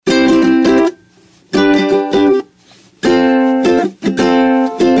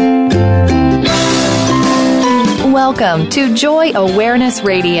Welcome to Joy Awareness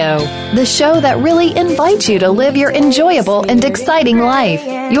Radio, the show that really invites you to live your enjoyable and exciting life.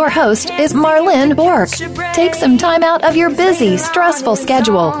 Your host is Marlene Bork. Take some time out of your busy, stressful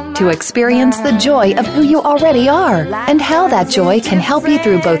schedule to experience the joy of who you already are and how that joy can help you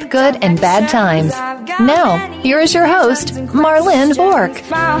through both good and bad times. Now, here is your host, Marlene Bork.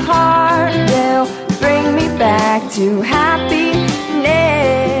 My heart will bring me back to happiness.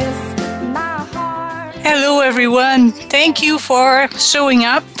 Hello, everyone. Thank you for showing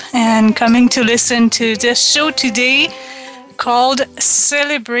up and coming to listen to this show today called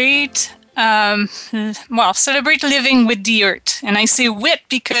Celebrate Living with the Earth. And I say with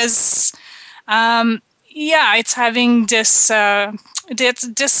because, it's having this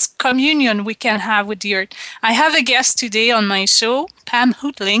communion we can have with the Earth. I have a guest today on my show, Pam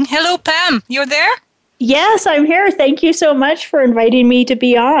Houghteling. Hello, Pam. You're there? Yes, I'm here. Thank you so much for inviting me to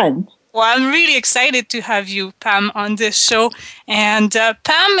be on. Well, I'm really excited to have you, Pam, on this show. And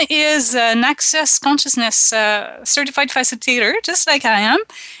Pam is an Access Consciousness certified facilitator, just like I am.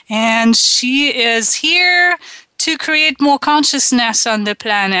 And she is here to create more consciousness on the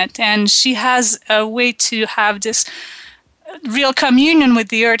planet. And she has a way to have this real communion with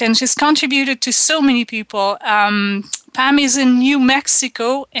the earth. And she's contributed to so many people. Pam is in New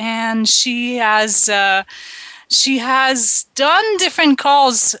Mexico, and she has done different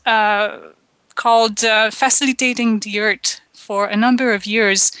calls called Facilitating the Earth for a number of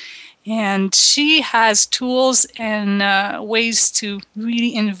years. And she has tools and ways to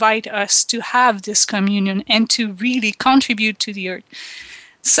really invite us to have this communion and to really contribute to the earth.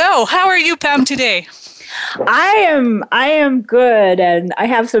 So, how are you, Pam, today? I am good, and I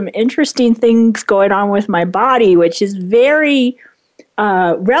have some interesting things going on with my body, which is very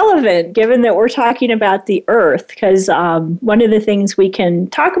relevant given that we're talking about the earth, because one of the things we can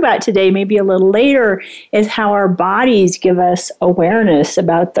talk about today, maybe a little later, is how our bodies give us awareness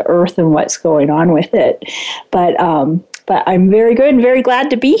about the earth and what's going on with it. But I'm very good and very glad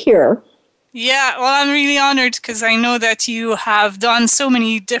to be here. Yeah, well, I'm really honored because I know that you have done so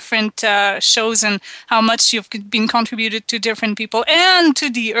many different shows and how much you've been contributed to different people and to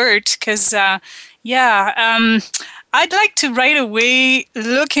the earth. Because, I'd like to right away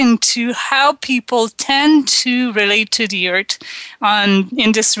look into how people tend to relate to the earth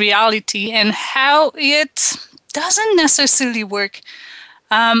in this reality and how it doesn't necessarily work.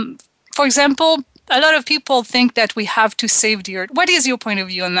 For example, a lot of people think that we have to save the earth. What is your point of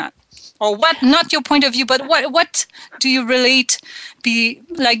view on that? Or what, not your point of view, but what do you relate,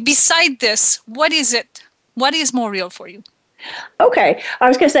 beside this, what is it? What is more real for you? Okay, I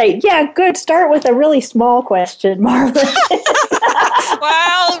was going to say, yeah, good. Start with a really small question, Marlene.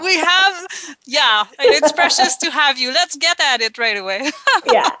 Well, it's precious to have you. Let's get at it right away.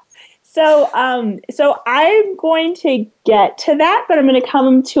 Yeah. So I'm going to get to that, but I'm going to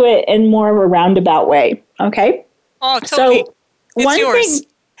come to it in more of a roundabout way. Okay. Oh, totally. So it's yours.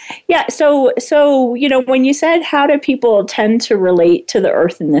 Yeah. So, when you said, how do people tend to relate to the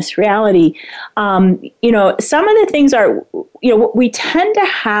earth in this reality? Some of the things are, we tend to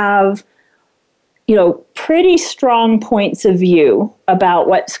have, pretty strong points of view about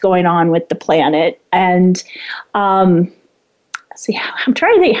what's going on with the planet. And, I'm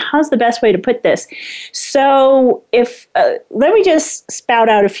trying to think, how's the best way to put this? So let me just spout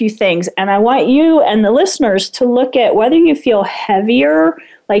out a few things. And I want you and the listeners to look at whether you feel heavier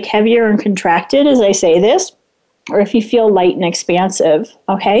and contracted as I say this, or if you feel light and expansive,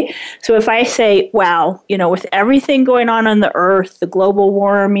 okay? So if I say, wow, with everything going on the earth, the global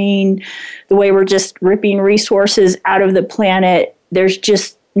warming, the way we're just ripping resources out of the planet, there's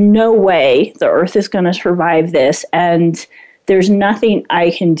just no way the earth is going to survive this, and there's nothing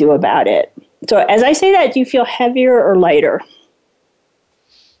I can do about it. So as I say that, do you feel heavier or lighter?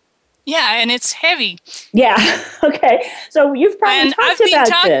 Yeah, and it's heavy. Yeah. Okay. So you've probably talked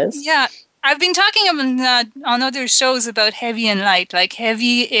about this. Yeah, I've been talking on other shows about heavy and light. Like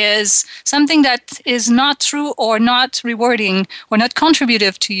heavy is something that is not true or not rewarding or not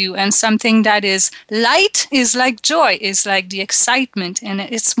contributive to you. And something that is light is like joy, is like the excitement. And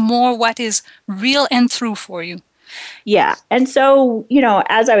it's more what is real and true for you. Yeah. And so,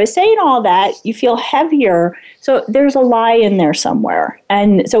 as I was saying all that, you feel heavier. So there's a lie in there somewhere.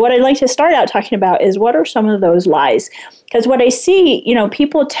 And so what I'd like to start out talking about is what are some of those lies? Because what I see,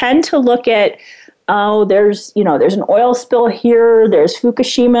 people tend to look at, there's an oil spill here, there's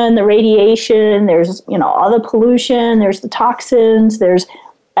Fukushima and the radiation, there's, all the pollution, there's the toxins, there's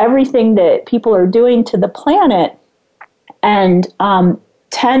everything that people are doing to the planet, and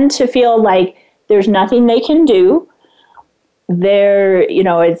tend to feel like there's nothing they can do.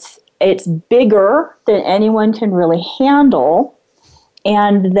 It's it's bigger than anyone can really handle,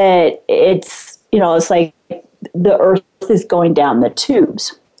 and that it's, it's like the earth is going down the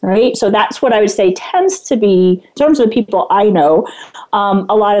tubes, right? So that's what I would say tends to be, in terms of the people I know,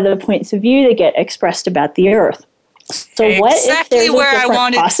 a lot of the points of view that get expressed about the earth. So what if there's a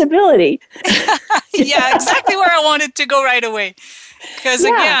different possibility? Yeah, exactly where I wanted to go right away. Because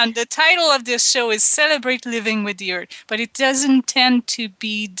again, the title of this show is Celebrate Living with the Earth, but it doesn't tend to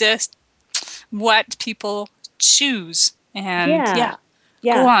be just what people choose. And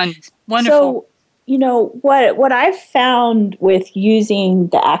go on. Wonderful. So, what I've found with using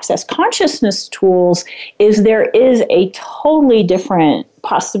the Access Consciousness tools is there is a totally different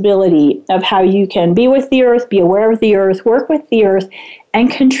possibility of how you can be with the earth, be aware of the earth, work with the earth,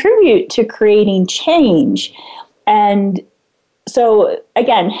 and contribute to creating change. And so,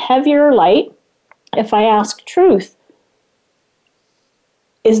 again, heavier light, if I ask truth,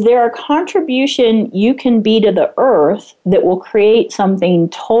 is there a contribution you can be to the earth that will create something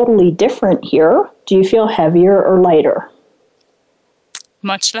totally different here? Do you feel heavier or lighter?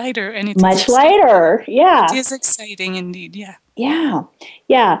 Much lighter. And it much lighter, yeah. It is exciting indeed, yeah.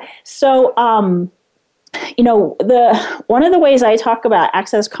 Yeah. So, one of the ways I talk about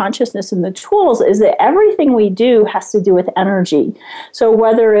access consciousness in the tools is that everything we do has to do with energy. So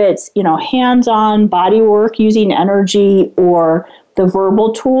whether it's, hands-on body work using energy, or the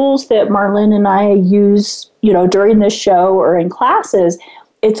verbal tools that Marlene and I use, during this show or in classes,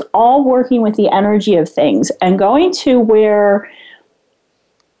 it's all working with the energy of things and going to where,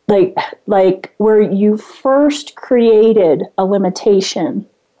 like where you first created a limitation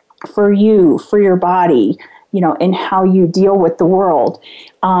for you, for your body, in how you deal with the world.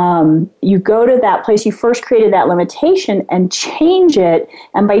 You go to that place, you first created that limitation and change it.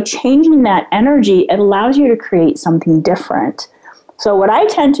 And by changing that energy, it allows you to create something different. So what I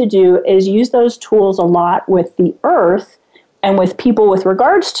tend to do is use those tools a lot with the earth and with people with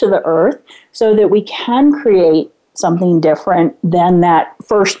regards to the earth, so that we can create something different than that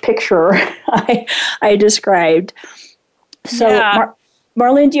first picture I described. So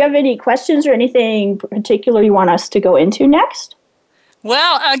Marlene, do you have any questions or anything particular you want us to go into next?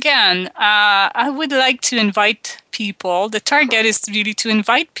 Well, again, I would like to invite people. The target is really to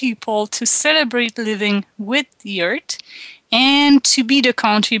invite people to celebrate living with the earth and to be the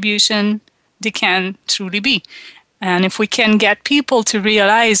contribution they can truly be. And if we can get people to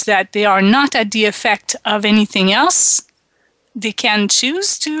realize that they are not at the effect of anything else, they can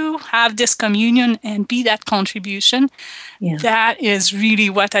choose to have this communion and be that contribution. Yeah. That is really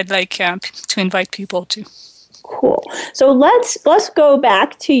what I'd like to invite people to. Cool. So let's go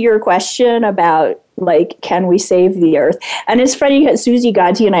back to your question about, can we save the earth? And it's funny, Susie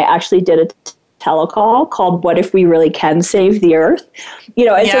Gatti and I actually did a telecall called What If We Really Can Save the Earth?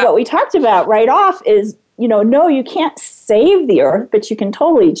 So what we talked about right off is, no, you can't save the earth, but you can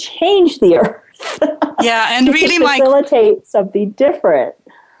totally change the earth. Yeah, and really facilitate something different.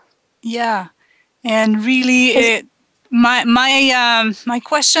 Yeah, and really, my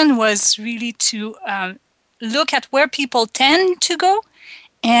question was really to look at where people tend to go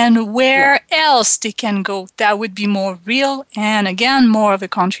and where else they can go. That would be more real and, again, more of a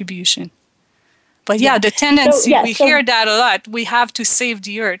contribution. But the tendency, we hear that a lot. We have to save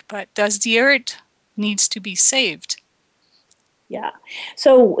the earth, but does the earth needs to be saved? Yeah.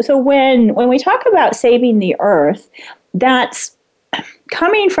 So when we talk about saving the earth, that's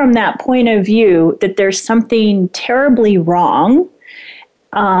coming from that point of view that there's something terribly wrong,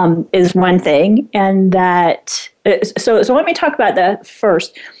 is one thing. And that, so let me talk about that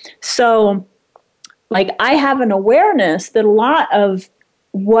first. So, I have an awareness that a lot of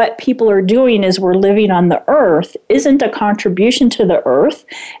what people are doing as we're living on the earth isn't a contribution to the earth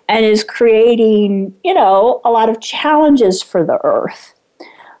and is creating, a lot of challenges for the earth,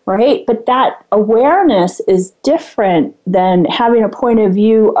 right? But that awareness is different than having a point of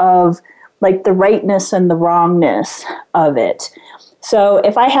view of the rightness and the wrongness of it. So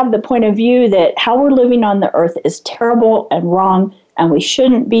if I have the point of view that how we're living on the earth is terrible and wrong and we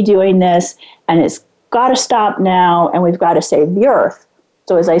shouldn't be doing this and it's got to stop now and we've got to save the earth.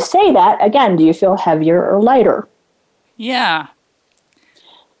 So as I say that, again, do you feel heavier or lighter? Yeah.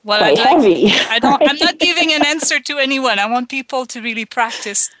 Well, heavy. I'm not giving an answer to anyone. I want people to really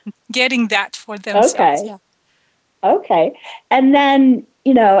practice getting that for themselves. Okay. Yeah. Okay. And then,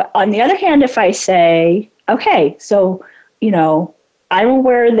 on the other hand, if I say, okay, so, I'm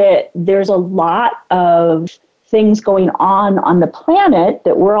aware that there's a lot of things going on the planet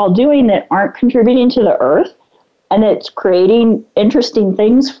that we're all doing that aren't contributing to the earth. And it's creating interesting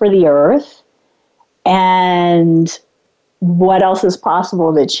things for the earth. And what else is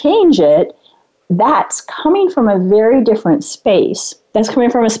possible to change it, that's coming from a very different space. That's coming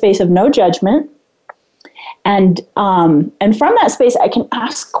from a space of no judgment. And from that space, I can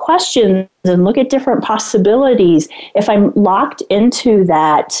ask questions and look at different possibilities. If I'm locked into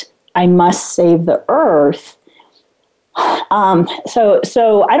that, I must save the earth.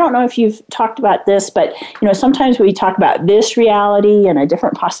 So I don't know if you've talked about this, but sometimes we talk about this reality and a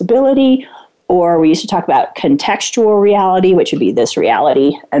different possibility, or we used to talk about contextual reality, which would be this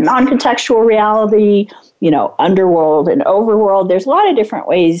reality, and non-contextual reality, underworld and overworld. There's a lot of different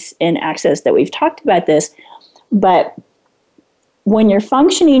ways in Access that we've talked about this, but when you're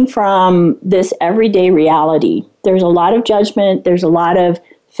functioning from this everyday reality, there's a lot of judgment, there's a lot of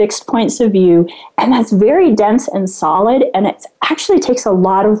fixed points of view, and that's very dense and solid, and it actually takes a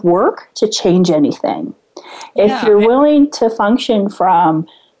lot of work to change anything. If you're willing to function from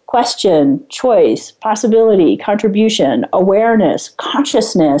question, choice, possibility, contribution, awareness,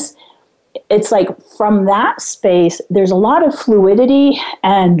 consciousness, it's like from that space, there's a lot of fluidity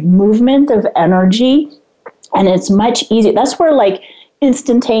and movement of energy, and it's much easier. That's where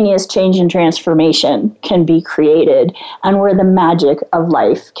instantaneous change and transformation can be created, and where the magic of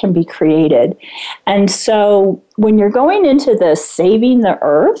life can be created. And so when you're going into the saving the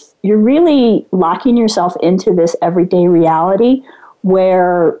earth, you're really locking yourself into this everyday reality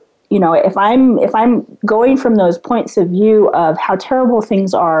where, if I'm going from those points of view of how terrible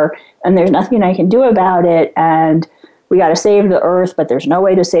things are and there's nothing I can do about it, and we got to save the earth, but there's no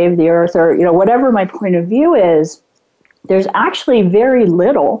way to save the earth, or, whatever my point of view is, there's actually very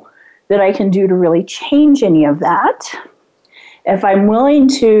little that I can do to really change any of that. If I'm willing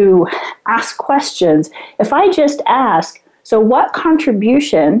to ask questions, if I just ask, so what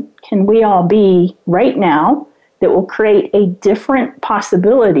contribution can we all be right now that will create a different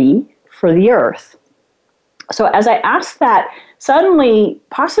possibility for the earth? So as I ask that, suddenly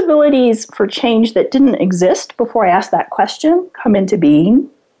possibilities for change that didn't exist before I asked that question come into being.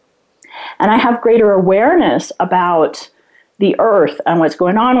 And I have greater awareness about the earth and what's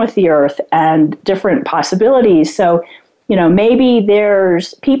going on with the earth and different possibilities. So, maybe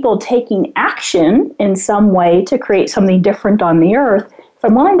there's people taking action in some way to create something different on the earth. If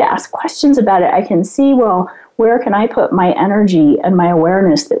I'm willing to ask questions about it, I can see, well, where can I put my energy and my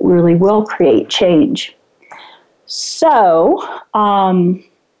awareness that really will create change? So,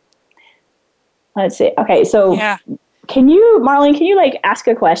 let's see. Okay, so Marlene, can you ask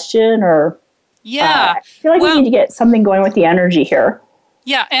a question or? Yeah. I feel like we need to get something going with the energy here.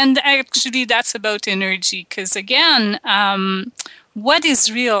 Yeah, and actually that's about energy, because again, what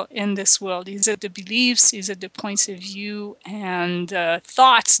is real in this world? Is it the beliefs? Is it the points of view and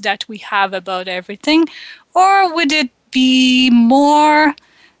thoughts that we have about everything? Or would it be more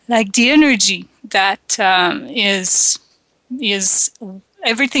like the energy that is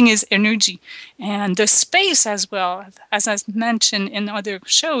everything is energy, and the space as well, as I mentioned in other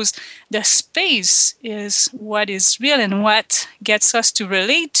shows, the space is what is real and what gets us to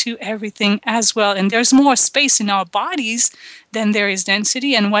relate to everything as well. And there's more space in our bodies than there is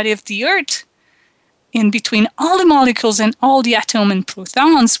density. And what if the earth, in between all the molecules and all the atoms and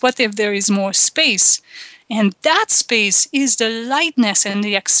protons, what if there is more space? And that space is the lightness and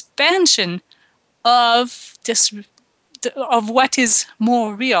the expansion of what is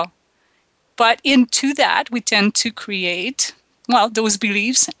more real. But into that, we tend to create, those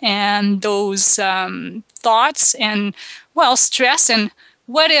beliefs and those thoughts and, stress. And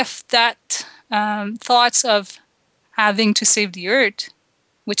what if that thoughts of having to save the earth,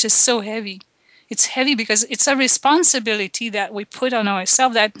 which is so heavy, it's heavy because it's a responsibility that we put on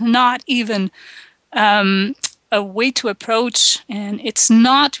ourselves that not even a way to approach, and it's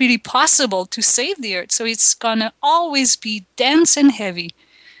not really possible to save the earth. So it's going to always be dense and heavy.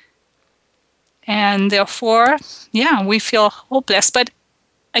 And therefore, we feel hopeless. But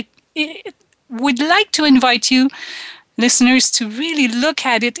I would like to invite you, listeners, to really look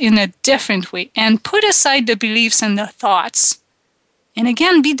at it in a different way and put aside the beliefs and the thoughts. And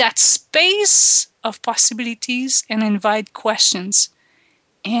again, be that space of possibilities and invite questions.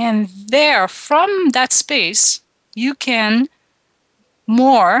 And there, from that space, you can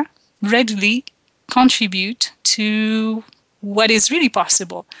more readily contribute to what is really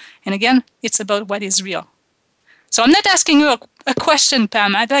possible. And again, it's about what is real. So I'm not asking you a question,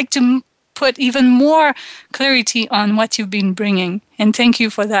 Pam. I'd like to put even more clarity on what you've been bringing. And thank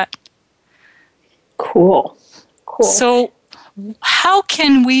you for that. Cool. So how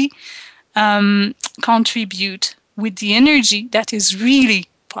can we contribute with the energy that is really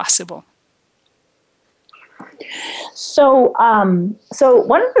possible? So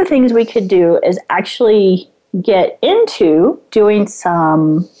one of the things we could do is actually get into doing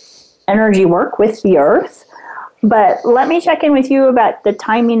some energy work with the earth. But let me check in with you about the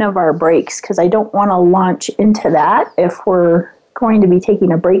timing of our breaks, because I don't want to launch into that if we're going to be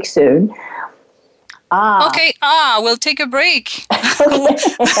taking a break soon. Okay, we'll take a break.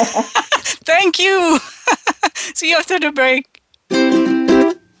 Thank you. See you after the break.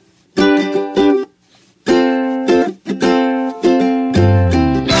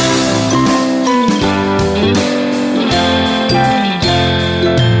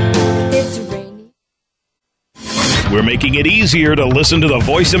 We're making it easier to listen to the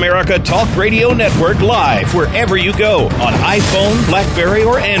Voice America Talk Radio Network live wherever you go on iPhone, BlackBerry,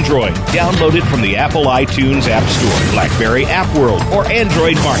 or Android. Download it from the Apple iTunes App Store, BlackBerry App World, or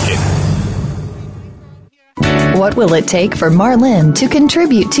Android Market. What will it take for Marlene to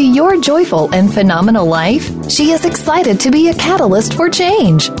contribute to your joyful and phenomenal life? She is excited to be a catalyst for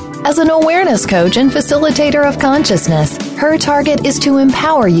change. As an awareness coach and facilitator of consciousness, her target is to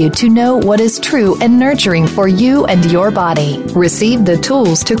empower you to know what is true and nurturing for you and your body. Receive the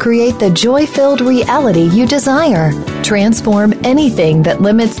tools to create the joy-filled reality you desire. Transform anything that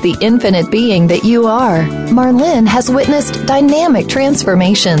limits the infinite being that you are. Marlene has witnessed dynamic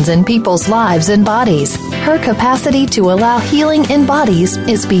transformations in people's lives and bodies. Her capacity to allow healing in bodies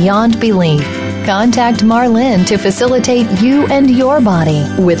is beyond belief. Contact Marlene to facilitate you and your body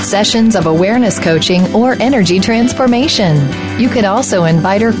with sessions of awareness coaching or energy transformation. You could also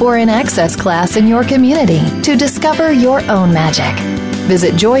invite her for an access class in your community to discover your own magic.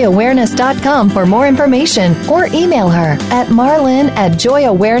 Visit joyawareness.com for more information or email her at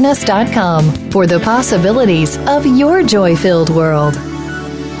marlene@joyawareness.com for the possibilities of your joy-filled world.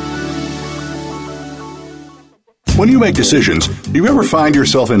 When you make decisions, do you ever find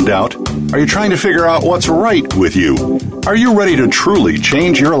yourself in doubt? Are you trying to figure out what's right with you? Are you ready to truly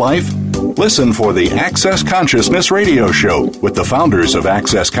change your life? Listen for the Access Consciousness radio show with the founders of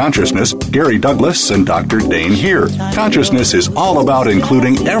Access Consciousness, Gary Douglas and Dr. Dane Heer. Consciousness is all about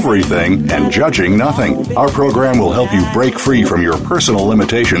including everything and judging nothing. Our program will help you break free from your personal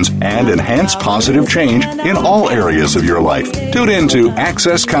limitations and enhance positive change in all areas of your life. Tune in to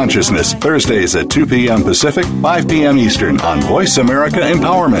Access Consciousness, Thursdays at 2 p.m. Pacific, 5 p.m. Eastern on Voice America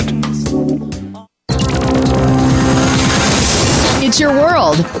Empowerment. It's your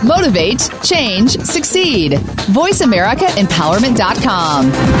world. Motivate, change, succeed.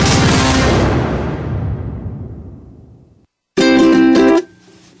 VoiceAmericaEmpowerment.com.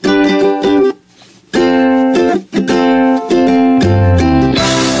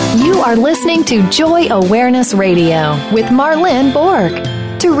 You are listening to Joy Awareness Radio with Marlene Bork.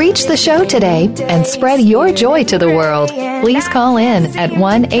 To reach the show today and spread your joy to the world, please call in at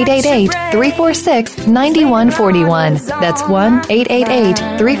 1-888-346-9141. That's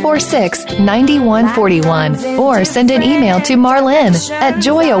 1-888-346-9141. Or send an email to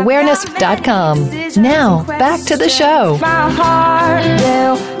marlene@joyawareness.com. Now, back to the show. My heart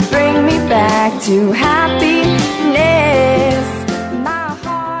will bring me back to happiness.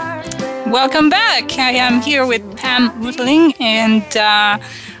 Welcome back. I am here with Pam Houghteling, and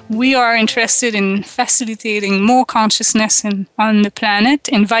we are interested in facilitating more consciousness on the planet,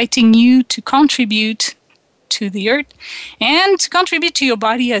 inviting you to contribute to the earth and to contribute to your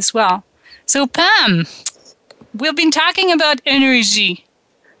body as well. So, Pam, we've been talking about energy.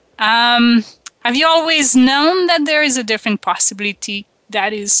 Have you always known that there is a different possibility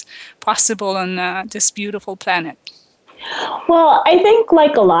that is possible on this beautiful planet? Well, I think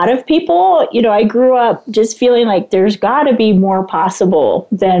like a lot of people, I grew up just feeling like there's got to be more possible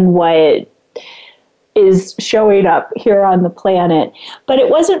than what is showing up here on the planet. But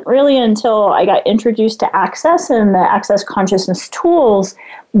it wasn't really until I got introduced to Access and the Access Consciousness tools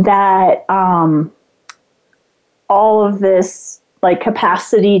that all of this like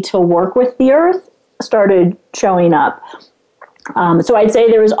capacity to work with the earth started showing up. So I'd say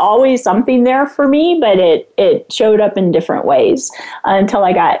there was always something there for me, but it showed up in different ways until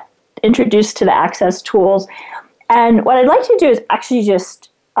I got introduced to the Access tools. And what I'd like to do is actually just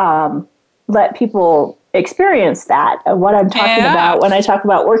let people experience that, what I'm talking about when I talk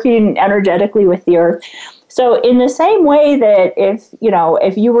about working energetically with the earth. So in the same way that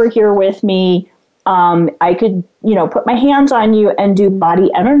if you were here with me, I could, put my hands on you and do body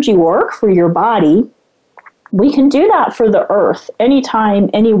energy work for your body. We can do that for the earth anytime,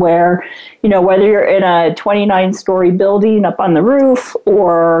 anywhere, whether you're in a 29-story building up on the roof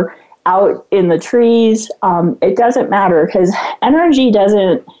or out in the trees. It doesn't matter because energy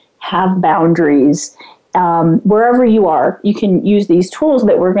doesn't have boundaries. Wherever you are, you can use these tools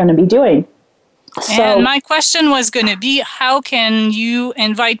that we're going to be doing. And my question was going to be, how can you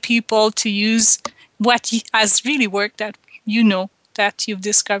invite people to use what has really worked that that you've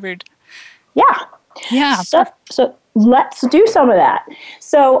discovered. Yeah. Yeah. So let's do some of that.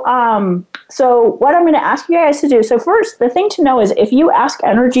 So what I'm going to ask you guys to do. So first, the thing to know is if you ask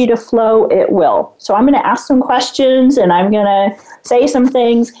energy to flow, it will. So I'm going to ask some questions and I'm going to say some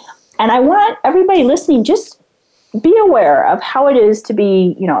things. And I want everybody listening, just be aware of how it is to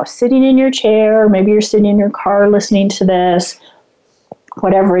be, sitting in your chair. Maybe you're sitting in your car listening to this.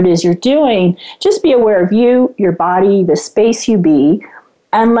 Whatever it is you're doing, just be aware of you, your body, the space you be.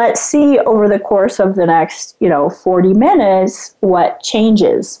 And let's see over the course of the next, 40 minutes, what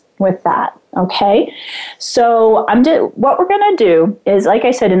changes with that, okay? So what we're going to do is, like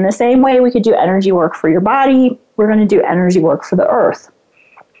I said, in the same way we could do energy work for your body, we're going to do energy work for the earth.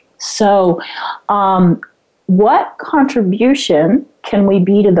 So what contribution can we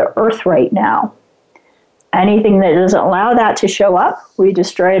be to the earth right now? Anything that doesn't allow that to show up, we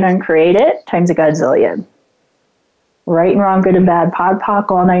destroy it and create it times a godzillion. Right and wrong, good and bad, pod,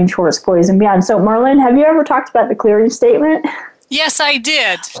 poc, all nine shorts, boys and beyond. So, Marlene, have you ever talked about the clearing statement? Yes, I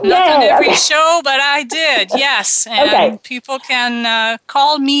did. Not on every show, but I did, yes. And people can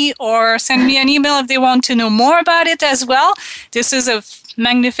call me or send me an email if they want to know more about it as well. This is a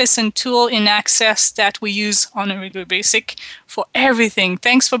magnificent tool in Access that we use on a regular basis for everything.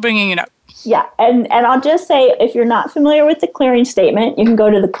 Thanks for bringing it up. Yeah, and I'll just say, if you're not familiar with the clearing statement, you can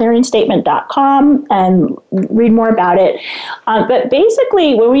go to theclearingstatement.com and read more about it. But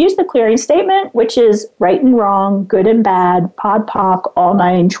basically, when we use the clearing statement, which is right and wrong, good and bad, pod, poc, all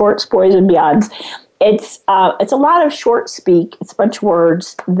nine shorts, boys and beyonds, it's a lot of short speak. It's a bunch of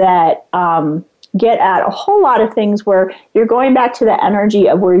words that get at a whole lot of things where you're going back to the energy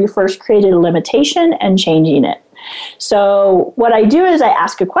of where you first created a limitation and changing it. So what I do is I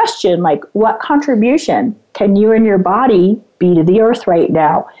ask a question like, what contribution can you and your body be to the earth right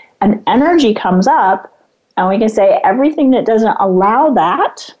now? And energy comes up, and we can say everything that doesn't allow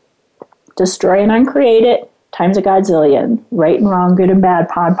that, destroy and uncreate it, times a godzillion, right and wrong, good and bad,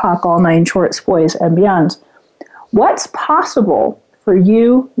 pod, poc, all nine shorts, boys and beyonds. What's possible for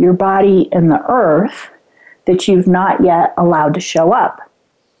you, your body, and the earth that you've not yet allowed to show up?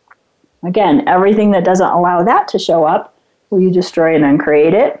 Again, everything that doesn't allow that to show up, will you destroy and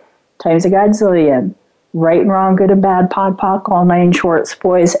uncreate it? Times a godzillion. Right and wrong, good and bad, pod, poc, all nine shorts,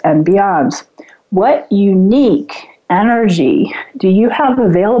 boys and beyonds. What unique energy do you have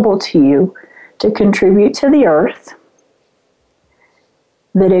available to you to contribute to the earth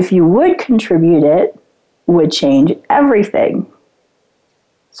that if you would contribute it, would change everything?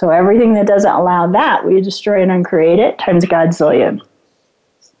 So everything that doesn't allow that, will you destroy and uncreate it? Times a godzillion.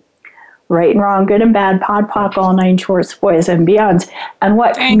 Right and wrong, good and bad, pod, poc, all nine shorts, boys and beyonds. And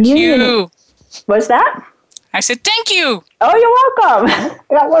what Thank you. Was that? I said thank you. Oh, you're welcome.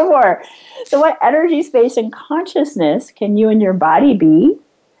 I got one more. So what energy, space, and consciousness can you and your body be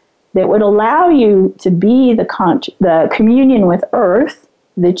that would allow you to be the communion with Earth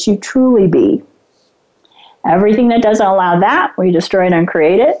that you truly be? Everything that doesn't allow that, we destroy it and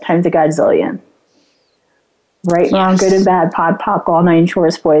create it, times a godzillion. Right, wrong, good and bad, pod, poc, all nine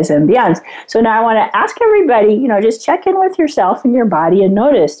shorts, boys and beyonds. So now I want to ask everybody, just check in with yourself and your body and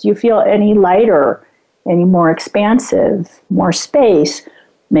notice, do you feel any lighter, any more expansive, more space?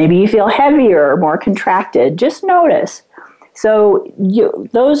 Maybe you feel heavier, more contracted. Just notice. So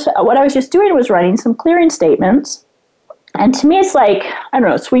what I was just doing was writing some clearing statements. And to me, it's like, I don't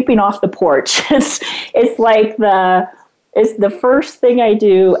know, sweeping off the porch. It's like it's the first thing I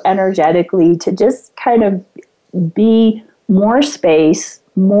do energetically to just kind of be more space,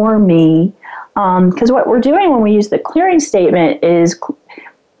 more me. Because what we're doing when we use the clearing statement is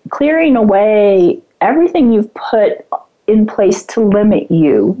clearing away everything you've put in place to limit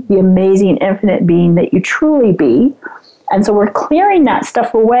you, the amazing infinite being that you truly be. And so we're clearing that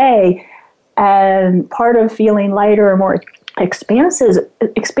stuff away. And part of feeling lighter or more expansive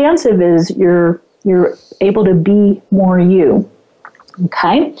is you're able to be more you.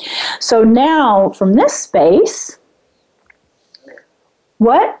 Okay? So now from this space,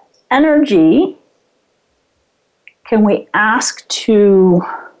 what energy can we ask to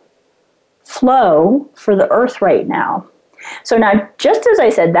flow for the earth right now? So now, just as I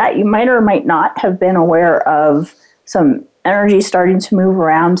said that, you might or might not have been aware of some energy starting to move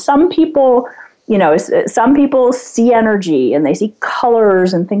around. Some people see energy and they see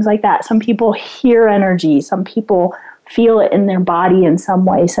colors and things like that. Some people hear energy. Some people feel it in their body in some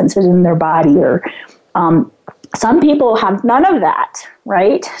way, sense it in their body, or Some people have none of that,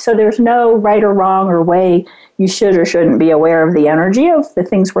 right? So there's no right or wrong or way you should or shouldn't be aware of the energy of the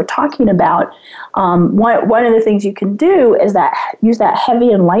things we're talking about. One of the things you can do is that use that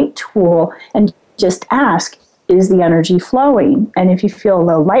heavy and light tool and just ask, is the energy flowing? And if you feel a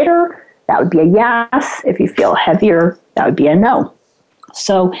little lighter, that would be a yes. If you feel heavier, that would be a no.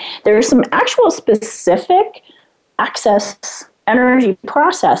 So there's some actual specific access energy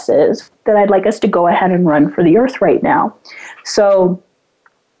processes that I'd like us to go ahead and run for the Earth right now. So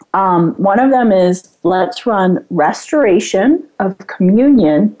one of them is, let's run restoration of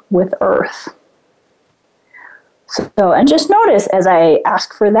communion with Earth. So, and just notice as I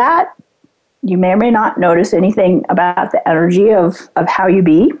ask for that, you may or may not notice anything about the energy of how you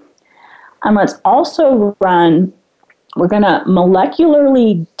be. And let's also run, we're going to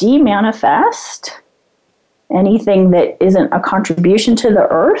molecularly demanifest anything that isn't a contribution to the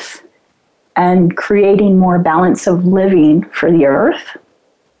Earth and creating more balance of living for the Earth.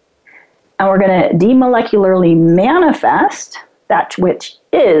 And we're going to demolecularly manifest that which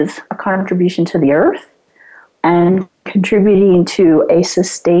is a contribution to the Earth and contributing to a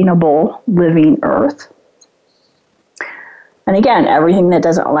sustainable living Earth. And again, everything that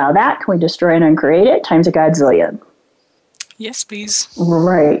doesn't allow that, can we destroy and uncreate it times a godzillion? Yes, please.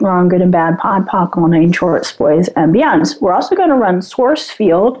 Right, wrong, good and bad, pod, poc, all nine shorts, boys, and beyonds. We're also going to run source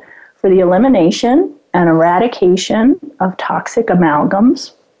field for the elimination and eradication of toxic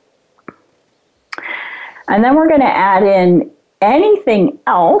amalgams. And then we're going to add in anything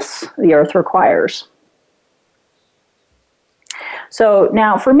else the Earth requires. So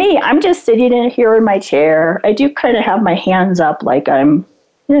now for me, I'm just sitting in here in my chair. I do kind of have my hands up like I'm,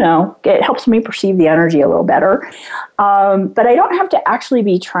 it helps me perceive the energy a little better. But I don't have to actually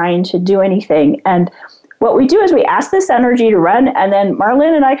be trying to do anything. And what we do is we ask this energy to run, and then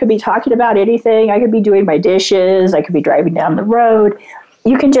Marlene and I could be talking about anything. I could be doing my dishes. I could be driving down the road.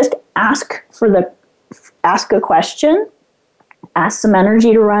 You can just ask a question, ask some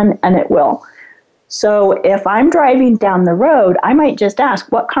energy to run, and it will. So if I'm driving down the road, I might just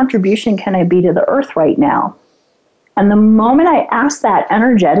ask, what contribution can I be to the Earth right now? And the moment I ask that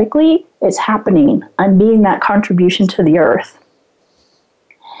energetically, it's happening. I'm being that contribution to the Earth.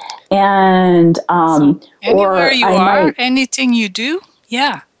 And anywhere you are, anything you do,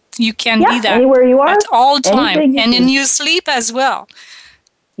 you can be that anywhere you are, at all time, and in do. your sleep as well.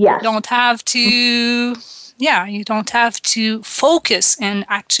 Yes. You don't have to, you don't have to focus. And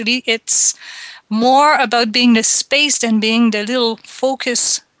actually, it's more about being the space than being the little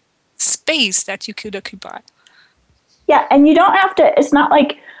focus space that you could occupy. Yeah, and you don't have to, it's not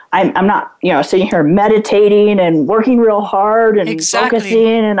like I'm not, sitting here meditating and working real hard and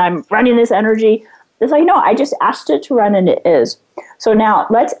focusing and I'm running this energy. It's like, no, I just asked it to run and it is. So now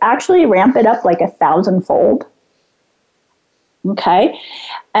let's actually ramp it up like 1,000-fold. Okay?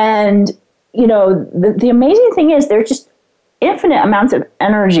 And, the amazing thing is there's just infinite amounts of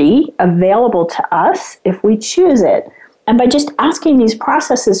energy available to us if we choose it. And by just asking these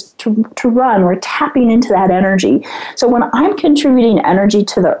processes to run, we're tapping into that energy. So when I'm contributing energy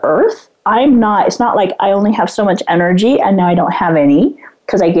to the Earth, it's not like I only have so much energy and now I don't have any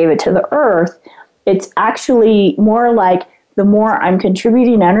because I gave it to the Earth. It's actually more like the more I'm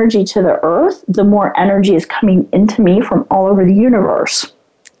contributing energy to the Earth, the more energy is coming into me from all over the universe.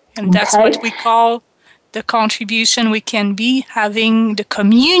 And that's what we call the contribution we can be, having the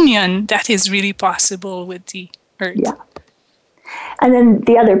communion that is really possible with the Earth. Yeah. And then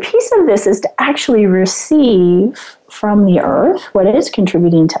the other piece of this is to actually receive from the Earth what is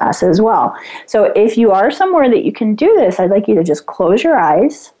contributing to us as well. So if you are somewhere that you can do this, I'd like you to just close your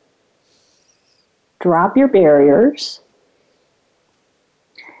eyes, drop your barriers.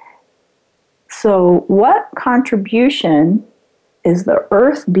 So what contribution is the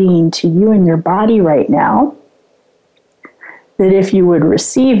Earth being to you and your body right now that if you would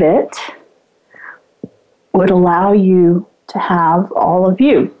receive it, would allow you to have all of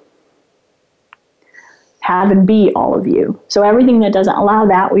you. Have and be all of you. So everything that doesn't allow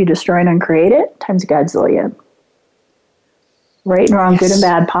that, we destroy and uncreate it times a godzillion. Right and wrong, good and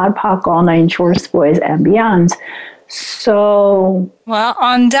bad, pod, poc, all nine shorts, boys, and beyonds. So... Well,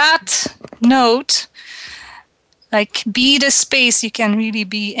 on that note, be the space you can really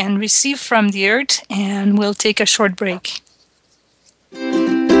be and receive from the Earth, and we'll take a short break.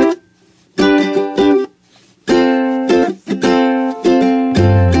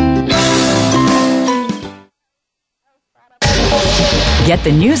 Get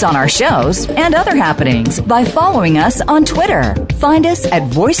the news on our shows and other happenings by following us on Twitter. Find us at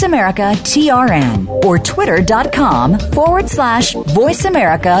VoiceAmericaTRN or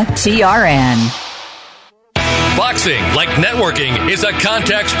twitter.com/VoiceAmericaTRN. Boxing, like networking, is a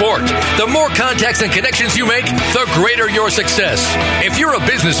contact sport. The more contacts and connections you make, the greater your success. If you're a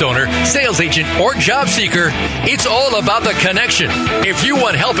business owner, sales agent, or job seeker, it's all about the connection. If you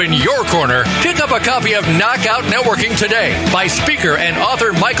want help in your corner, pick up a copy of Knockout Networking today by speaker and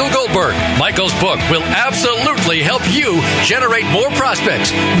author Michael Goldberg. Michael's book will absolutely help you generate more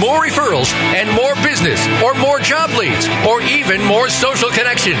prospects, more referrals, and more business, or more job leads, or even more social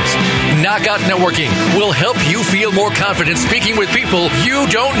connections. Knockout Networking will help you feel more confident speaking with people you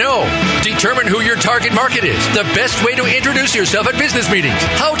don't know. Determine who your target market is, the best way to introduce yourself at business meetings,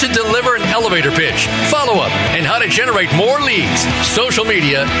 how to deliver an elevator pitch, follow-up, and how to generate more leads. Social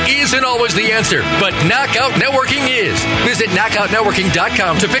media isn't always the answer, but Knockout Networking is. Visit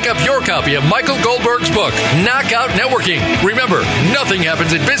knockoutnetworking.com to pick up your copy of Michael Goldberg's book, Knockout Networking. Remember, nothing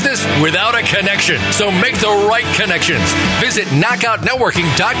happens in business without a connection, so make the right connections. Visit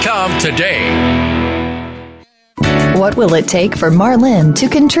knockoutnetworking.com today. What will it take for Marlene to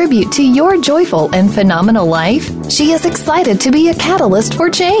contribute to your joyful and phenomenal life? She is excited to be a catalyst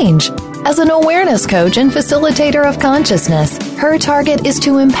for change. As an awareness coach and facilitator of consciousness, her target is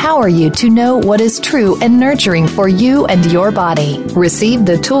to empower you to know what is true and nurturing for you and your body. Receive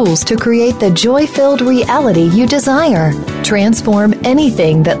the tools to create the joy-filled reality you desire. Transform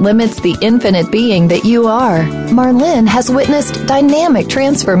anything that limits the infinite being that you are. Marlene has witnessed dynamic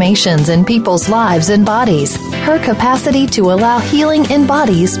transformations in people's lives and bodies. Her capacity to allow healing in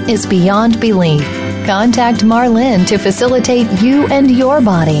bodies is beyond belief. Contact Marlene to facilitate you and your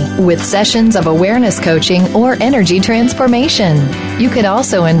body with sessions of awareness coaching or energy transformation. You could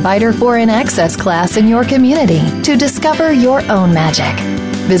also invite her for an access class in your community to discover your own magic.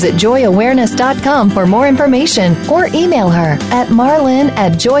 Visit joyawareness.com for more information or email her at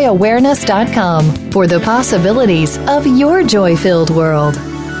marlene@joyawareness.com for the possibilities of your joy-filled world.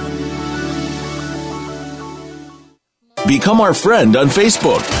 Become our friend on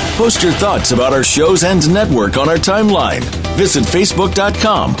Facebook. Post your thoughts about our shows and network on our timeline. Visit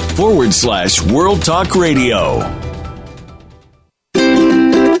facebook.com/World Talk Radio.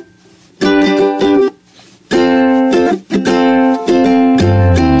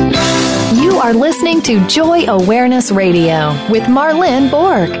 You are listening to Joy Awareness Radio with Marlene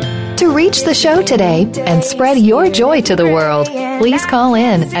Bork. To reach the show today and spread your joy to the world, please call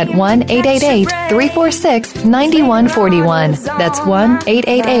in at 1-888-346-9141. That's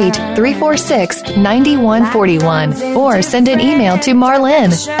 1-888-346-9141. Or send an email to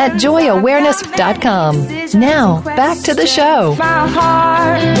Marlene@joyawareness.com. Now, back to the show. My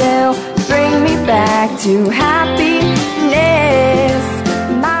heart will bring me back to happiness.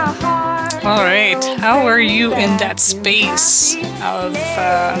 My heart. All right. How are you in that space of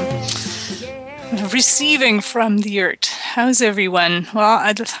receiving from the earth? How's everyone? Well,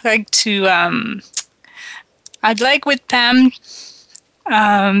 I'd like with Pam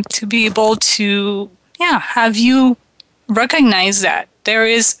to be able to, have you recognize that there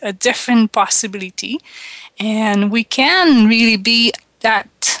is a different possibility, and we can really be that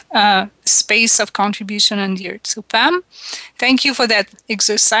space of contribution on the earth. So, Pam, thank you for that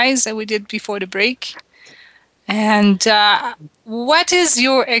exercise that we did before the break. And what is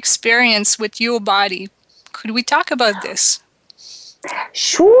your experience with your body? Could we talk about this?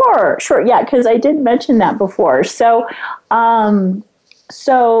 Sure. Yeah, because I did mention that before. So, in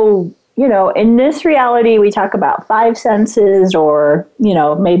this reality, we talk about 5 senses, or,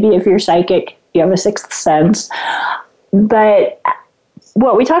 maybe if you're psychic, you have a 6th sense. But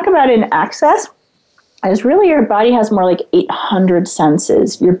what we talk about in Access is really your body has more like 800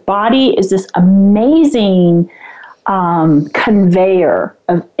 senses. Your body is this amazing conveyor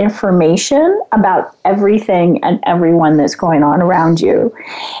of information about everything and everyone that's going on around you.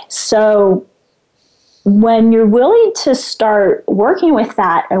 So when you're willing to start working with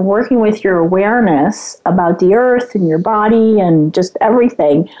that and working with your awareness about the earth and your body and just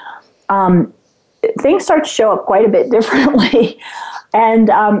everything, things start to show up quite a bit differently. And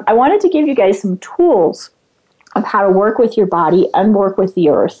I wanted to give you guys some tools of how to work with your body and work with the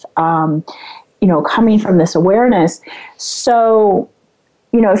earth, coming from this awareness. So,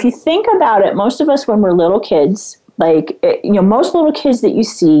 if you think about it, most of us when we're little kids, most little kids that you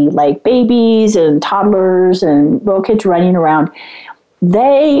see, like babies and toddlers and little kids running around,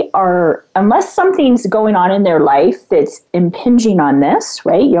 they are, unless something's going on in their life that's impinging on this,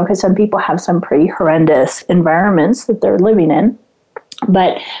 right? Because some people have some pretty horrendous environments that they're living in.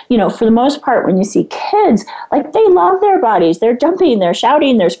 But, for the most part, when you see kids, they love their bodies. They're jumping, they're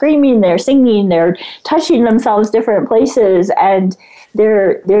shouting, they're screaming, they're singing, they're touching themselves different places, and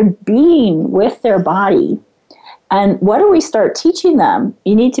they're being with their body. And what do we start teaching them?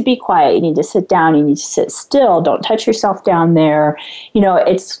 You need to be quiet. You need to sit down. You need to sit still. Don't touch yourself down there.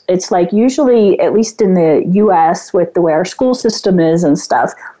 It's like usually, at least in the U.S., with the way our school system is and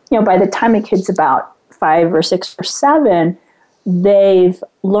stuff, by the time a kid's about 5 or 6 or 7, they've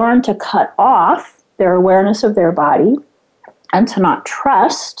learned to cut off their awareness of their body and to not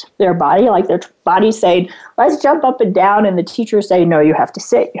trust their body, like their body's saying, let's jump up and down, and the teacher's saying, no, you have to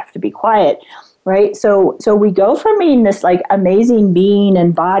sit, you have to be quiet, right? So we go from being this like amazing being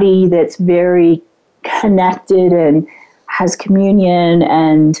and body that's very connected and has communion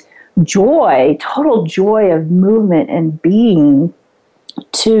and joy, total joy of movement and being,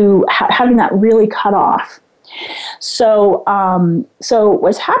 to having that really cut off. So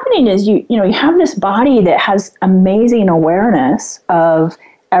what's happening is you have this body that has amazing awareness of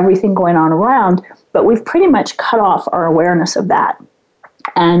everything going on around, but we've pretty much cut off our awareness of that.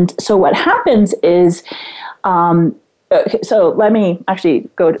 And so what happens is, so let me actually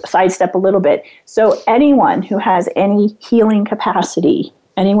go sidestep a little bit. So anyone who has any healing capacity,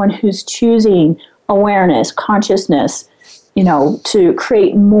 anyone who's choosing awareness, consciousness, to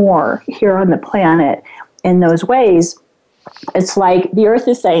create more here on the planet in those ways, it's like the earth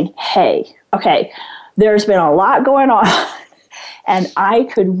is saying, hey, okay, there's been a lot going on and I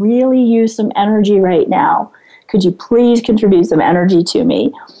could really use some energy right now. Could you please contribute some energy to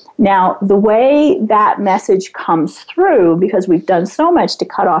me? Now, the way that message comes through, because we've done so much to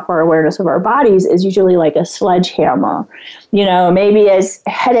cut off our awareness of our bodies, is usually like a sledgehammer. Maybe as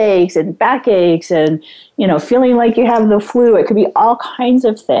headaches and backaches and, feeling like you have the flu. It could be all kinds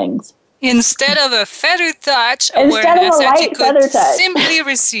of things. Instead of a feather touch, instead of a light feather touch, simply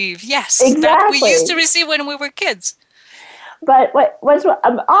receive. Yes, exactly. That we used to receive when we were kids. But what's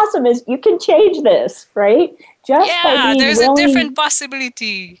awesome is you can change this, right? There's a different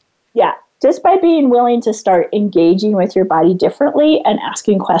possibility. Yeah, just by being willing to start engaging with your body differently and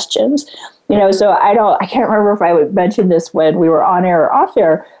asking questions. So I can't remember if I would mention this when we were on air or off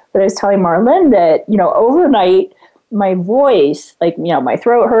air, but I was telling Marlene that, overnight, my voice, my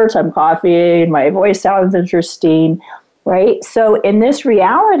throat hurts, I'm coughing, my voice sounds interesting, right? So in this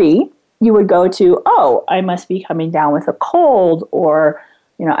reality, you would go to, oh, I must be coming down with a cold, or,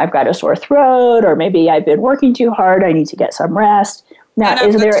 I've got a sore throat, or maybe I've been working too hard, I need to get some rest. Now,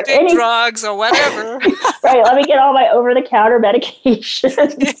 is there any drugs or whatever? Right, let me get all my over-the-counter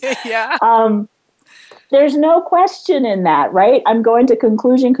medications. Yeah. There's no question in that, right? I'm going to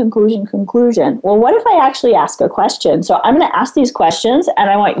conclusion. Well, what if I actually ask a question? So I'm going to ask these questions, and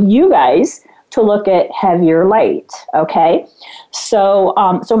I want you guys to look at heavy or light, okay? So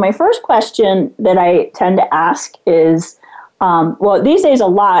my first question that I tend to ask is, these days a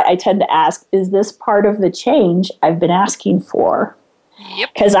lot, I tend to ask, is this part of the change I've been asking for? Yep.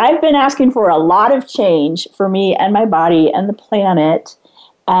 Because I've been asking for a lot of change for me and my body and the planet.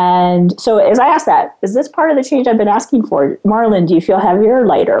 And so as I ask that, is this part of the change I've been asking for? Marlene, do you feel heavier or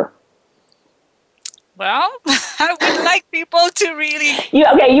lighter? Well, I would like people to really you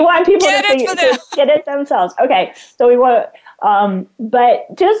want people to get it themselves. Okay, so we want,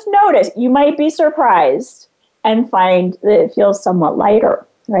 but just notice, you might be surprised and find that it feels somewhat lighter,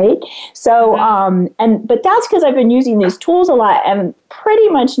 right? So, but that's because I've been using these tools a lot, and pretty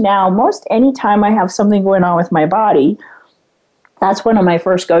much now, most any time I have something going on with my body, that's one of my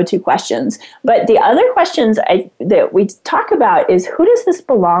first go-to questions. But the other questions that we talk about is, who does this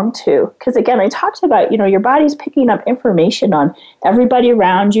belong to? Because again, I talked about, your body's picking up information on everybody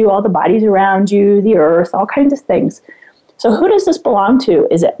around you, all the bodies around you, the earth, all kinds of things. So who does this belong to?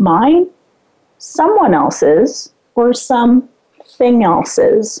 Is it mine, someone else's, or something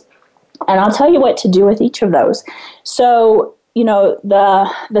else's? And I'll tell you what to do with each of those. So,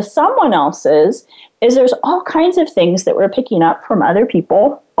 the someone else's is there's all kinds of things that we're picking up from other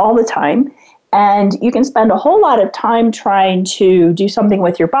people all the time. And you can spend a whole lot of time trying to do something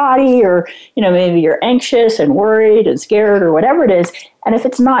with your body, or, maybe you're anxious and worried and scared or whatever it is. And if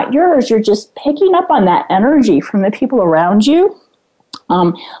it's not yours, you're just picking up on that energy from the people around you.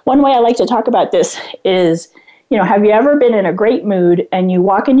 One way I like to talk about this is, have you ever been in a great mood and you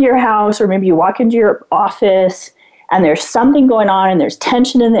walk into your house, or maybe you walk into your office, and there's something going on and there's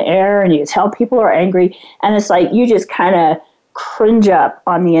tension in the air and you tell people are angry, and it's like you just kind of cringe up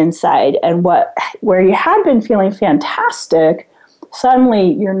on the inside, and where you had been feeling fantastic,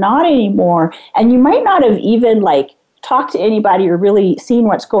 suddenly you're not anymore, and you might not have even talked to anybody or really seen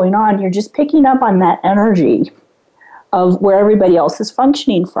what's going on. You're just picking up on that energy of where everybody else is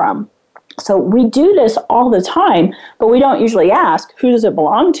functioning from. So we do this all the time, but we don't usually ask, who does it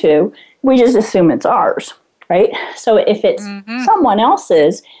belong to? We just assume it's ours. Right? So if it's someone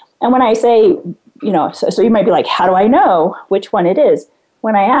else's, and when I say so you might be like, how do I know which one it is?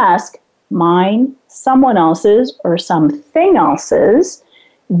 When I ask mine, someone else's, or something else's,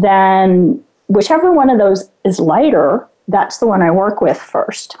 then whichever one of those is lighter, that's the one I work with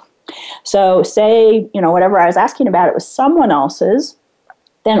first. So say, whatever I was asking about, it was someone else's,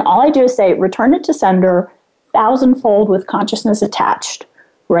 then all I do is say, return it to sender, 1,000-fold with consciousness attached.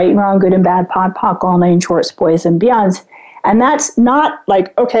 Right, wrong, good and bad, pod, poc, all nine shorts, boys and beyonds. And that's not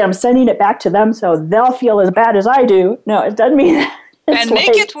like, okay, I'm sending it back to them so they'll feel as bad as I do. No, it doesn't mean that. And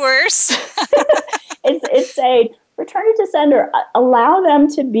make it worse. It's saying, return it to sender. Allow them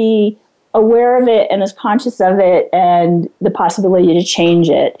to be aware of it and as conscious of it and the possibility to change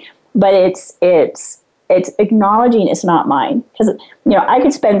it. But it's acknowledging it's not mine. Because, I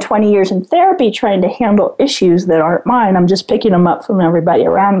could spend 20 years in therapy trying to handle issues that aren't mine. I'm just picking them up from everybody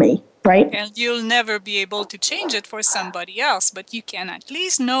around me. Right? And you'll never be able to change it for somebody else, but you can at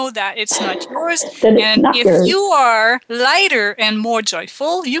least know that it's not yours. And if you are lighter and more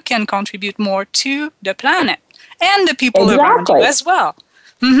joyful, you can contribute more to the planet and the people around you as well.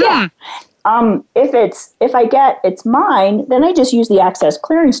 Mm-hmm. Yeah. If I get it's mine, then I just use the access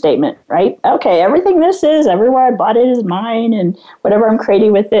clearing statement, right? Okay, everything this is, everywhere I bought it is mine, and whatever I'm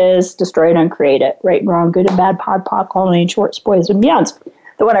creating with this, destroy it, uncreate it. Right, wrong, good and bad, pod, poc, all nine shorts, boys and beyonds.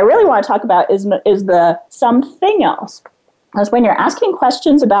 The one I really want to talk about is the something else. Because when you're asking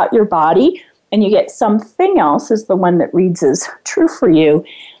questions about your body and you get something else is the one that reads as true for you,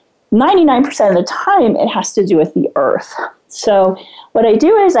 99% of the time it has to do with the earth. So what I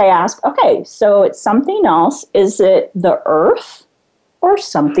do is I ask, okay, so it's something else. Is it the earth or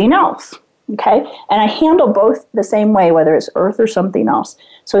something else? Okay, and I handle both the same way, whether it's earth or something else.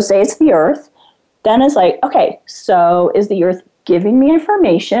 So say it's the earth. Then it's like, okay, so is the earth giving me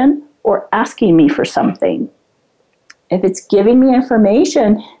information or asking me for something? If it's giving me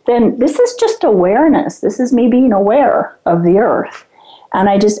information, then this is just awareness. This is me being aware of the earth. And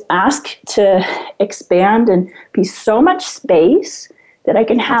I just ask to expand and be so much space that I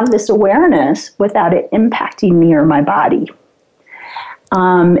can have this awareness without it impacting me or my body.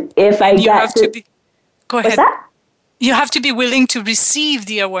 If I get to... Go ahead. What's that? You have to be willing to receive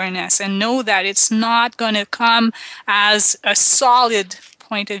the awareness and know that it's not going to come as a solid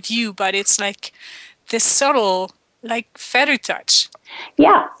point of view, but it's like this subtle, like feather touch.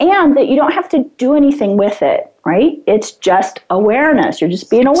 Yeah, and that you don't have to do anything with it, right? It's just awareness. You're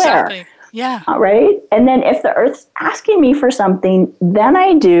just being aware. Exactly. Yeah. Right? And then if the earth's asking me for something, then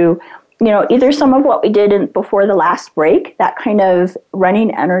I do, either some of what we did before the last break, that kind of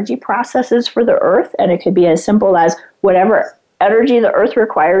running energy processes for the earth, and it could be as simple as whatever energy the earth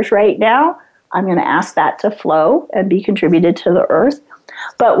requires right now, I'm going to ask that to flow and be contributed to the earth.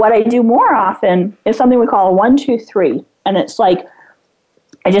 But what I do more often is something we call 1, 2, 3. And it's like,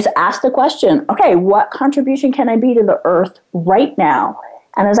 I just ask the question, okay, what contribution can I be to the earth right now?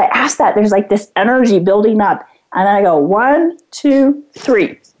 And as I ask that, there's like this energy building up. And then I go 1, 2,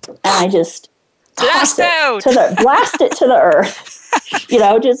 3. And I just blast it to the earth.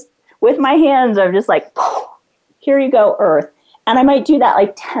 Just with my hands, I'm just like, here you go, earth. And I might do that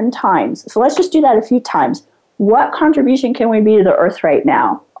like 10 times. So let's just do that a few times. What contribution can we be to the earth right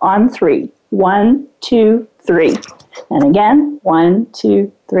now? On 3. 1, 2, 3. And again, 1,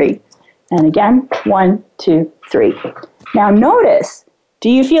 2, 3. And again, 1, 2, 3. Now notice, do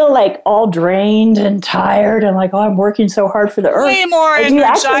you feel like all drained and tired and like, oh, I'm working so hard for the earth? Way more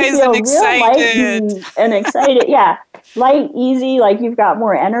energized and excited. And excited, yeah. Light, easy, like you've got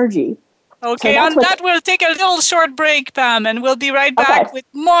more energy. Okay, on that we'll take a little short break, Pam, and we'll be right back with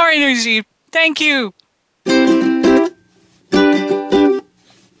more energy. Thank you.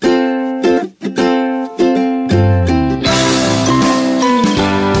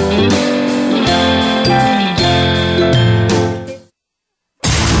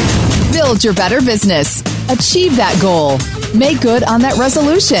 Build your better business. Achieve that goal. Make good on that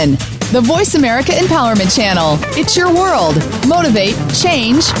resolution. The Voice America Empowerment Channel. It's your world. Motivate,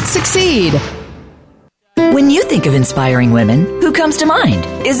 change, succeed. When you think of inspiring women, who comes to mind?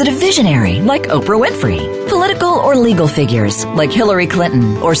 Is it a visionary like Oprah Winfrey? Political or legal figures like Hillary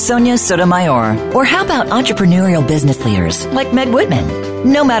Clinton or Sonia Sotomayor? Or how about entrepreneurial business leaders like Meg Whitman?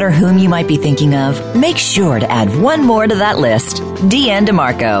 No matter whom you might be thinking of, make sure to add one more to that list, Deanne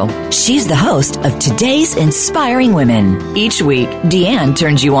DeMarco. She's the host of Today's Inspiring Women. Each week, Deanne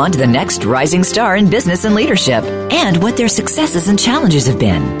turns you on to the next rising star in business and leadership and what their successes and challenges have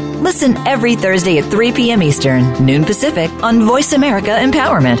been. Listen every Thursday at 3 p.m. Eastern, noon Pacific on Voice America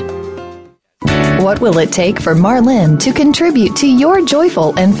Empowerment. What will it take for Marlene to contribute to your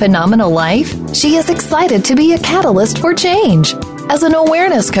joyful and phenomenal life? She is excited to be a catalyst for change. As an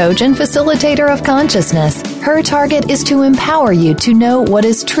awareness coach and facilitator of consciousness, her target is to empower you to know what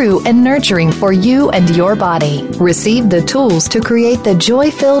is true and nurturing for you and your body. Receive the tools to create the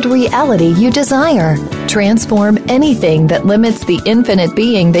joy-filled reality you desire. Transform anything that limits the infinite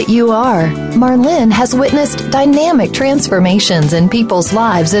being that you are. Marlene has witnessed dynamic transformations in people's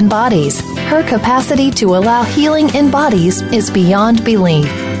lives and bodies. Her capacity to allow healing in bodies is beyond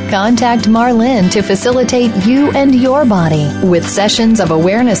belief. Contact Marlene to facilitate you and your body with sessions of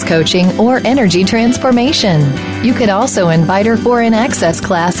awareness coaching or energy transformation. You could also invite her for an access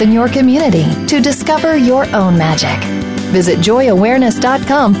class in your community to discover your own magic. Visit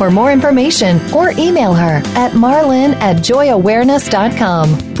joyawareness.com for more information or email her at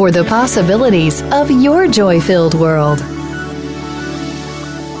marlene@joyawareness.com for the possibilities of your joy-filled world.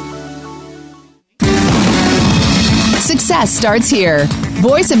 Success starts here.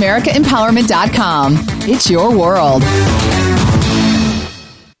 VoiceAmericaEmpowerment.com. It's your world.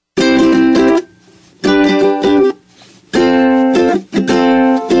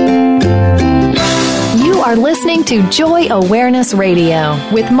 You are listening to Joy Awareness Radio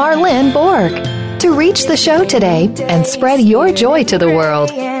with Marlene Bork. To reach the show today and spread your joy to the world,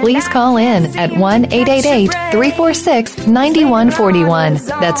 please call in at 1-888-346-9141.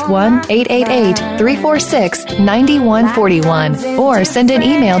 That's 1-888-346-9141. Or send an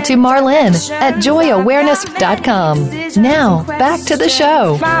email to Marlene@joyawareness.com. Now, back to the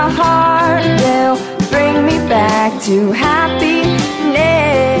show. My heart will bring me back to happiness.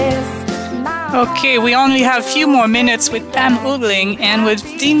 Okay, we only have a few more minutes with Pam Houghteling, and we've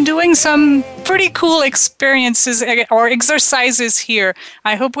been doing some pretty cool experiences or exercises here.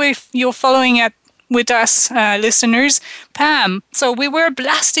 I hope you're following it with us, listeners. Pam, so we were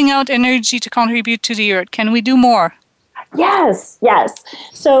blasting out energy to contribute to the earth. Can we do more? Yes.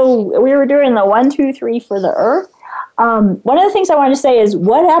 So we were doing the 1, 2, 3 for the earth. One of the things I want to say is,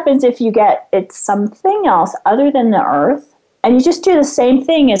 what happens if you get it's something else other than the earth? And you just do the same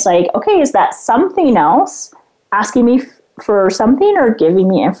thing. It's like, okay, is that something else asking me for something or giving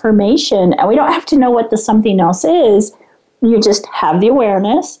me information? And we don't have to know what the something else is. You just have the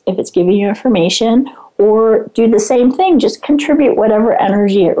awareness if it's giving you information, or do the same thing, just contribute whatever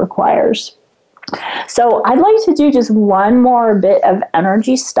energy it requires. So I'd like to do just one more bit of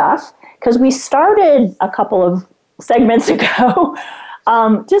energy stuff, because we started a couple of segments ago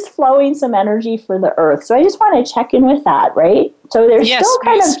just flowing some energy for the earth. So I just want to check in with that, right? So there's still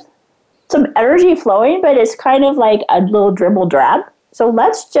kind of some energy flowing, but it's kind of like a little dribble drab. So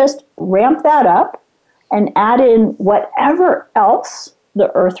let's just ramp that up and add in whatever else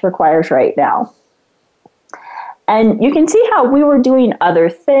the earth requires right now. And you can see how we were doing other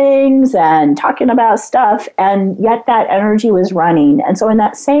things and talking about stuff, and yet that energy was running. And so in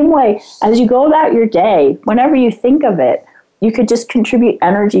that same way, as you go about your day, whenever you think of it, you could just contribute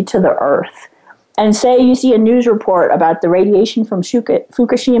energy to the earth. And say you see a news report about the radiation from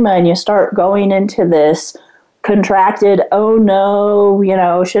Fukushima, and you start going into this contracted, oh no,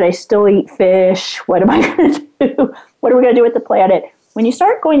 should I still eat fish? What am I going to do? What are we going to do with the planet? When you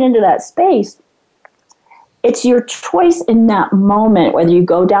start going into that space, it's your choice in that moment, whether you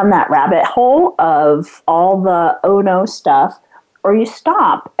go down that rabbit hole of all the oh no stuff, or you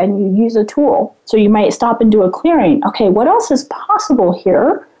stop and you use a tool. So you might stop and do a clearing. Okay, what else is possible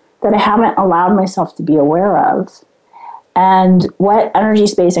here that I haven't allowed myself to be aware of? And what energy,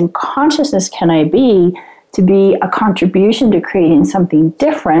 space, and consciousness can I be to be a contribution to creating something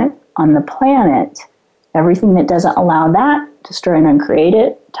different on the planet? Everything that doesn't allow that, destroy and uncreate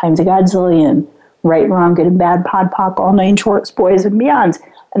it, times a godzillion. Right and wrong, good and bad, pod, poc, all 9 shorts, boys and beyonds.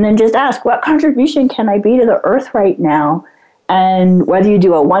 And then just ask, what contribution can I be to the earth right now? And whether you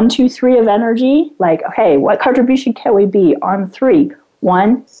do a 1, 2, 3 of energy, like, okay, what contribution can we be on 3?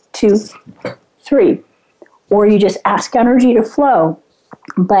 1, 2, 3. Or you just ask energy to flow.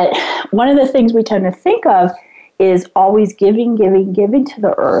 But one of the things we tend to think of is always giving to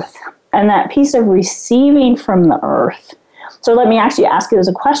the earth. And that piece of receiving from the earth. So let me actually ask it as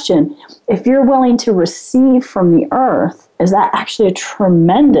a question. If you're willing to receive from the earth, is that actually a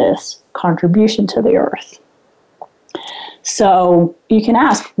tremendous contribution to the earth? So you can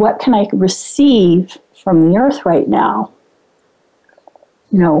ask, what can I receive from the earth right now?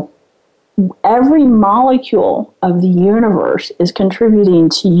 Every molecule of the universe is contributing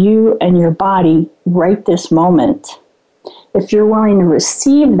to you and your body right this moment. If you're willing to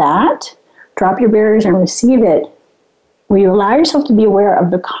receive that, drop your barriers and receive it, will you allow yourself to be aware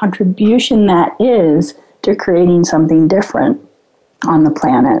of the contribution that is to creating something different on the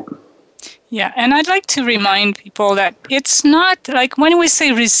planet? Yeah, and I'd like to remind people that it's not like when we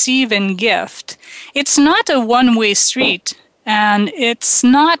say receive and gift, it's not a one-way street. And it's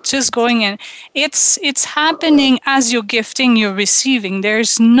not just going in. It's happening as you're gifting, you're receiving.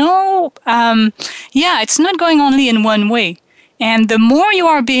 There's no, it's not going only in one way. And the more you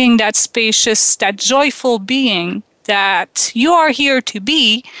are being that spacious, that joyful being that you are here to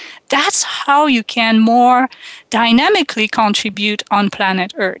be, that's how you can more dynamically contribute on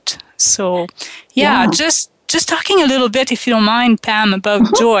planet Earth. So, just talking a little bit, if you don't mind, Pam,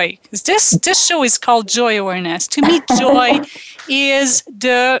 about joy. This show is called Joy Awareness. To me, joy is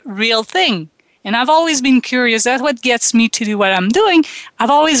the real thing. And I've always been curious. That's what gets me to do what I'm doing.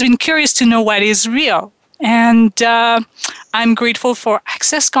 I've always been curious to know what is real. And I'm grateful for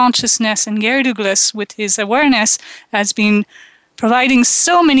Access Consciousness, and Gary Douglas, with his awareness, has been providing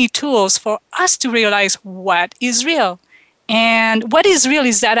so many tools for us to realize what is real. And what is real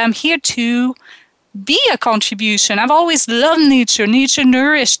is that I'm here to be a contribution. I've always loved nature. Nature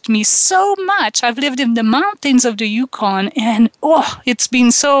nourished me so much. I've lived in the mountains of the Yukon, and it's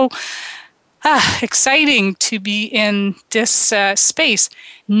been so exciting to be in this space.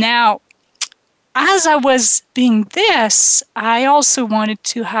 Now, as I was being this, I also wanted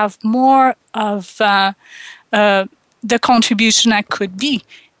to have more of the contribution I could be.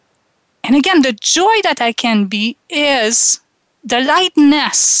 And again, the joy that I can be is the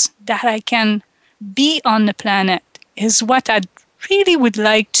lightness that I can be on the planet is what I really would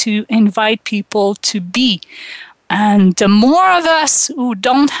like to invite people to be. And the more of us who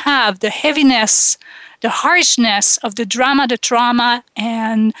don't have the heaviness, the harshness of the drama, the trauma,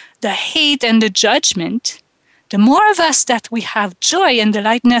 and the hate and the judgment, the more of us that we have joy and the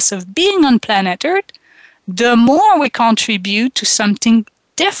lightness of being on planet Earth, the more we contribute to something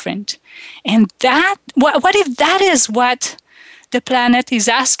different. And that, what if that is what the planet is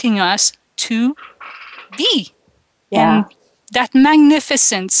asking us to be? And that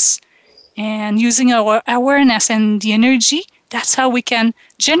magnificence, and using our awareness and the energy, that's how we can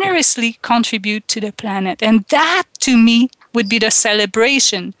generously contribute to the planet. And that, to me, would be the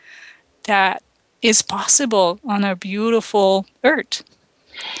celebration that is possible on our beautiful Earth.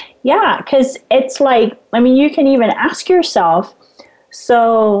 Yeah, because it's like, you can even ask yourself,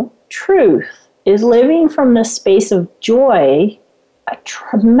 so truth is living from the space of joy a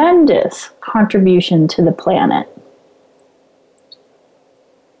tremendous contribution to the planet.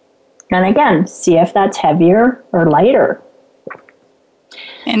 And again, see if that's heavier or lighter.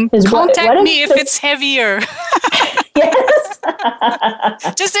 And contact me if it's heavier. Yes.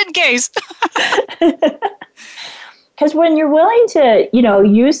 Just in case. Because when you're willing to,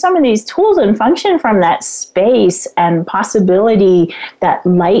 use some of these tools and function from that space and possibility, that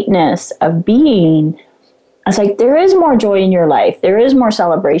lightness of being, it's like there is more joy in your life. There is more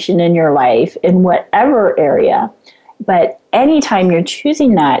celebration in your life in whatever area. But anytime you're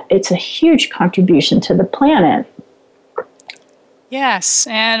choosing that, it's a huge contribution to the planet. Yes,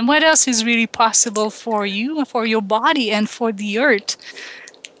 and what else is really possible for you, for your body, and for the Earth?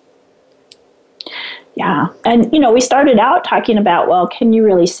 Yeah, and we started out talking about, well, can you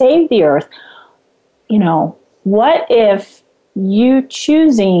really save the Earth? What if you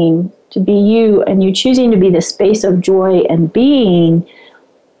choosing to be you and you choosing to be the space of joy and being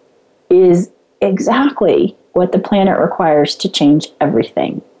is exactly what the planet requires to change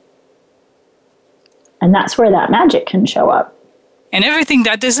everything? And that's where that magic can show up. And everything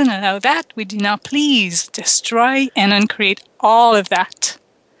that doesn't allow that, we do not please destroy and uncreate all of that.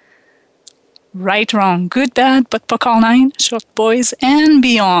 Right, wrong, good, bad, but puck all nine, short boys and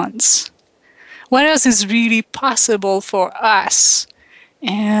beyonds. What else is really possible for us?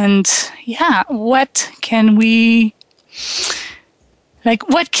 And what can we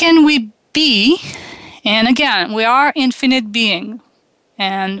be? And again, we are infinite being.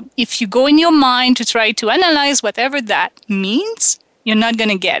 And if you go in your mind to try to analyze whatever that means, you're not going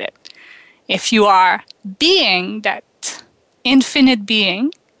to get it. If you are being that infinite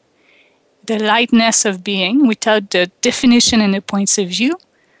being, the lightness of being, without the definition and the points of view,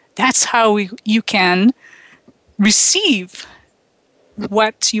 that's how you can receive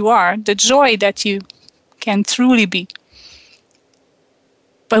what you are, the joy that you can truly be.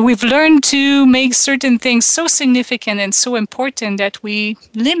 But we've learned to make certain things so significant and so important that we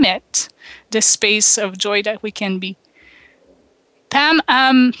limit the space of joy that we can be. Pam,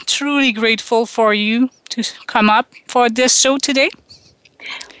 I'm truly grateful for you to come up for this show today.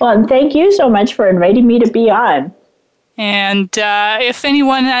 Well, and thank you so much for inviting me to be on. And if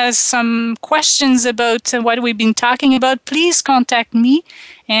anyone has some questions about what we've been talking about, please contact me.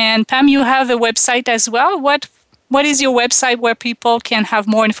 And Pam, you have a website as well. What is your website where people can have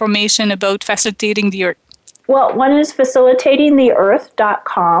more information about facilitating the Earth? Well, one is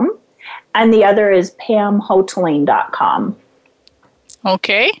facilitatingtheearth.com, and the other is pamhoughteling.com.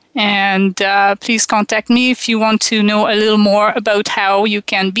 Okay, and please contact me if you want to know a little more about how you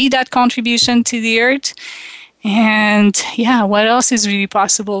can be that contribution to the earth. And yeah, what else is really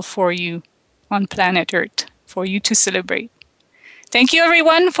possible for you on planet Earth for you to celebrate. Thank you,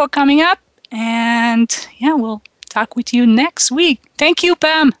 everyone, for coming up. And yeah, we'll talk with you next week. Thank you,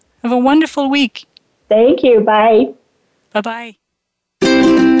 Pam. Have a wonderful week. Thank you. Bye. Bye-bye.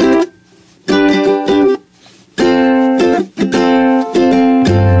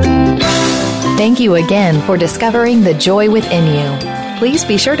 Thank you again for discovering the joy within you. Please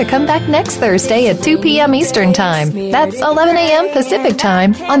be sure to come back next Thursday at 2 p.m. Eastern Time. That's 11 a.m. Pacific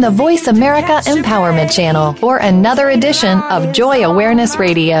Time on the Voice America Empowerment Channel for another edition of Joy Awareness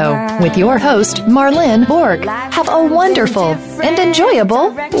Radio with your host, Marlene Bork. Have a wonderful and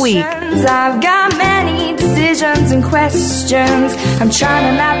enjoyable week. I've got many decisions and questions. I'm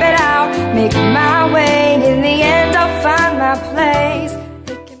trying to map it out, make my way. In the end, I'll find my place.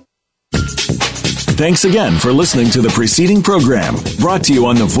 Thanks again for listening to the preceding program brought to you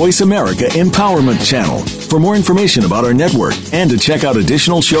on the Voice America Empowerment Channel. For more information about our network and to check out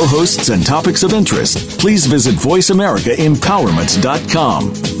additional show hosts and topics of interest, please visit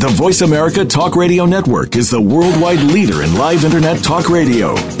voiceamericaempowerment.com. The Voice America Talk Radio Network is the worldwide leader in live Internet talk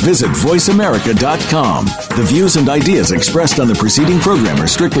radio. Visit voiceamerica.com. The views and ideas expressed on the preceding program are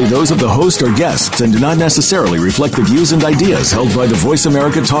strictly those of the host or guests and do not necessarily reflect the views and ideas held by the Voice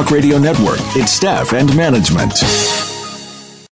America Talk Radio Network, its staff, and management.